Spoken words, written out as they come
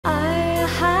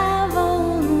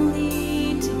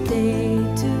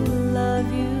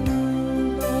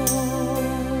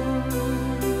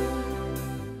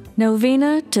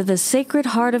Novena to the Sacred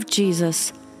Heart of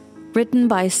Jesus, written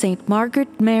by St.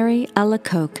 Margaret Mary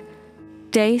Alacoque,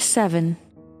 Day 7.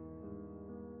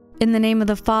 In the name of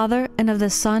the Father, and of the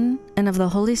Son, and of the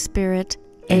Holy Spirit.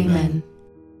 Amen.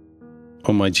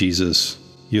 O my Jesus,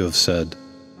 you have said,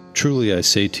 "Truly I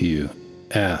say to you,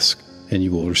 ask, and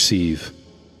you will receive.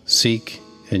 Seek,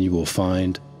 and you will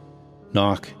find.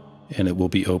 Knock, and it will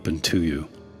be opened to you.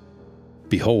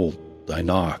 Behold, I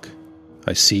knock,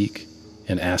 I seek,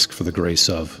 and ask for the grace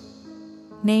of."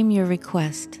 Name your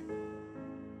request.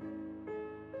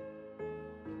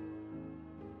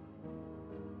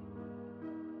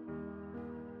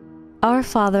 Our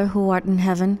Father, who art in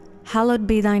heaven, hallowed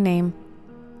be thy name.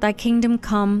 Thy kingdom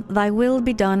come, thy will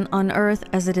be done on earth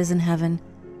as it is in heaven.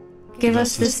 Give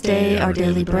us this day our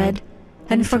daily bread,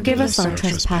 and forgive us our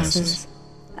trespasses,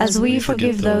 as we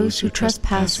forgive those who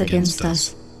trespass against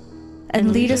us.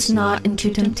 And lead us not into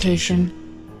temptation,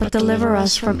 but deliver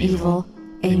us from evil.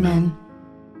 Amen.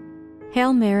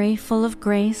 Hail Mary, full of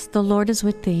grace, the Lord is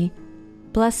with thee.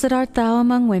 Blessed art thou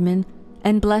among women,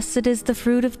 and blessed is the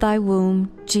fruit of thy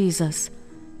womb, Jesus.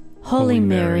 Holy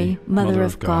Mary, Mother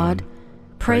of God,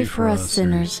 pray for us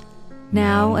sinners,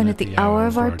 now and at the hour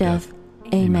of our death.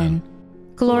 Amen.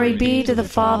 Glory be to the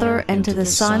Father, and to the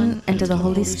Son, and to the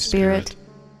Holy Spirit,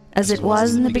 as it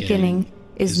was in the beginning,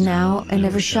 is now, and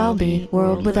ever shall be,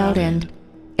 world without end.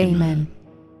 Amen.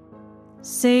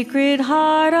 Sacred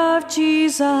Heart of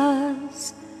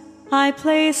Jesus, I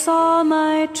place all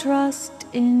my trust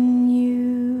in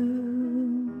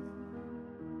you.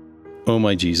 O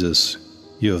my Jesus,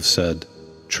 you have said,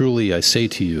 "Truly I say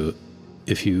to you,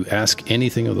 if you ask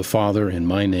anything of the Father in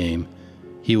my name,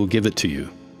 he will give it to you.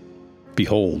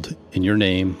 Behold, in your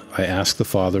name I ask the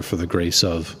Father for the grace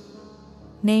of."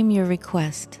 Name your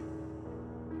request.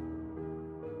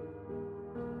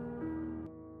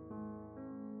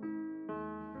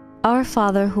 Our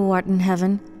Father, who art in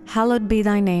heaven, hallowed be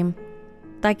thy name.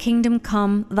 Thy kingdom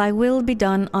come, thy will be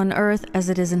done on earth as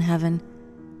it is in heaven.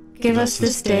 Give us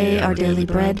this day our daily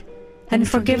bread, and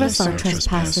forgive us our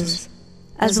trespasses,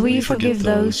 as we forgive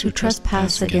those who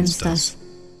trespass against us.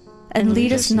 And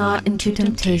lead us not into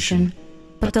temptation,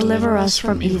 but deliver us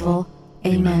from evil.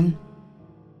 Amen.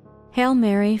 Hail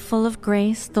Mary, full of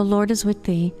grace, the Lord is with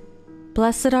thee.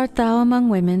 Blessed art thou among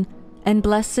women, and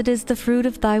blessed is the fruit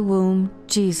of thy womb,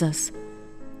 Jesus.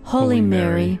 Holy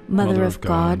Mary, Mother of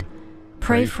God,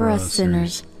 pray for us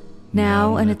sinners,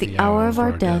 now and at the hour of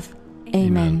our death.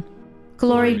 Amen.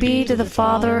 Glory be to the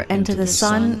Father, and to the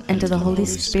Son, and to the Holy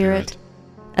Spirit,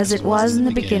 as it was in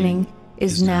the beginning,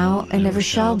 is now, and ever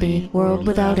shall be, world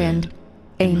without end.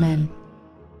 Amen.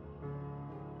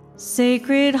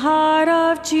 Sacred Heart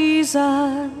of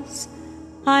Jesus,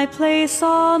 I place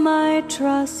all my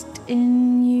trust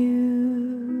in you.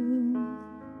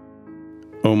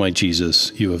 O my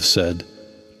Jesus, you have said,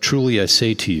 "Truly I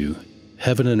say to you,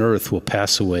 heaven and earth will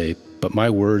pass away, but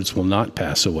my words will not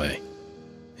pass away."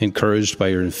 Encouraged by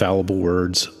your infallible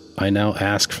words, I now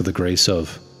ask for the grace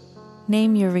of.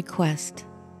 Name your request.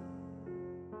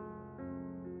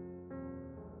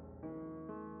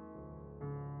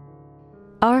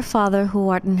 Our Father, who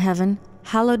art in heaven,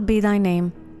 hallowed be thy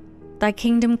name. Thy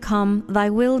kingdom come, thy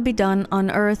will be done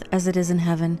on earth as it is in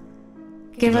heaven.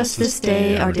 Give us this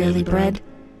day our daily bread,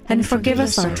 and forgive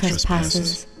us our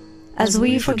trespasses, as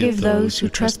we forgive those who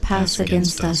trespass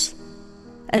against us.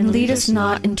 And lead us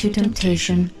not into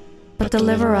temptation, but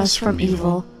deliver us from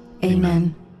evil.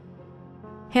 Amen.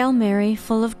 Hail Mary,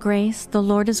 full of grace, the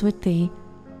Lord is with thee.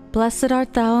 Blessed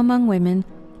art thou among women,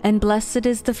 and blessed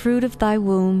is the fruit of thy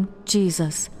womb,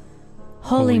 Jesus.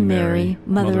 Holy Mary,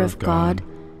 Mother of God,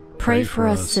 pray for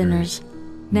us sinners,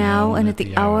 now and at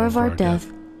the hour of our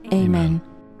death. Amen.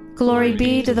 Glory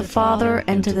be to the Father,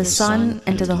 and to the Son,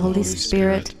 and to the Holy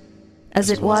Spirit, as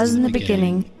it was in the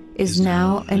beginning, is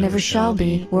now, and ever shall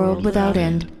be, world without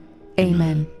end.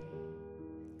 Amen.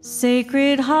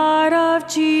 Sacred Heart of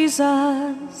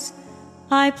Jesus,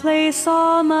 I place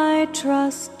all my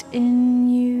trust in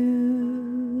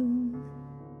you.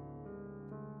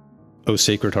 O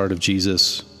Sacred Heart of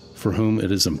Jesus, for whom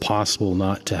it is impossible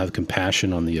not to have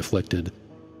compassion on the afflicted,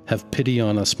 have pity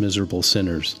on us miserable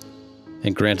sinners,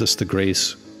 and grant us the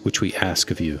grace which we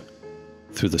ask of you,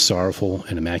 through the sorrowful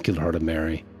and immaculate heart of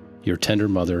Mary, your tender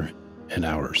mother and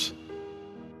ours.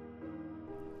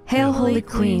 Hail, Holy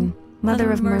Queen,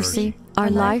 Mother of mercy, our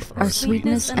life, our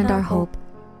sweetness, and our hope.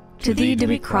 To thee do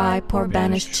we cry, poor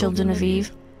banished children of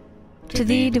Eve. To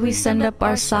thee do we send up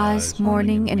our sighs,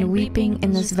 mourning and weeping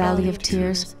in this valley of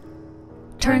tears.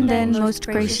 Turn then, most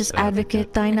gracious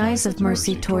Advocate, thine eyes of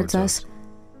mercy towards us,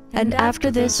 and after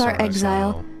this our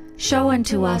exile, Show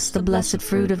unto us the blessed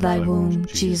fruit of thy womb,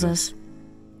 Jesus.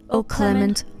 O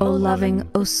clement, O loving,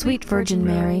 O sweet Virgin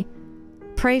Mary,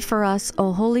 pray for us,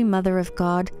 O Holy Mother of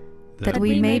God, that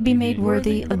we may be made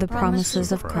worthy of the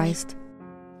promises of Christ.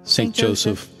 Saint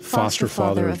Joseph, foster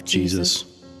father of Jesus,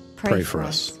 pray for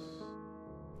us.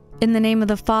 In the name of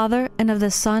the Father, and of the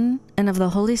Son, and of the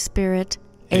Holy Spirit.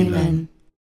 Amen.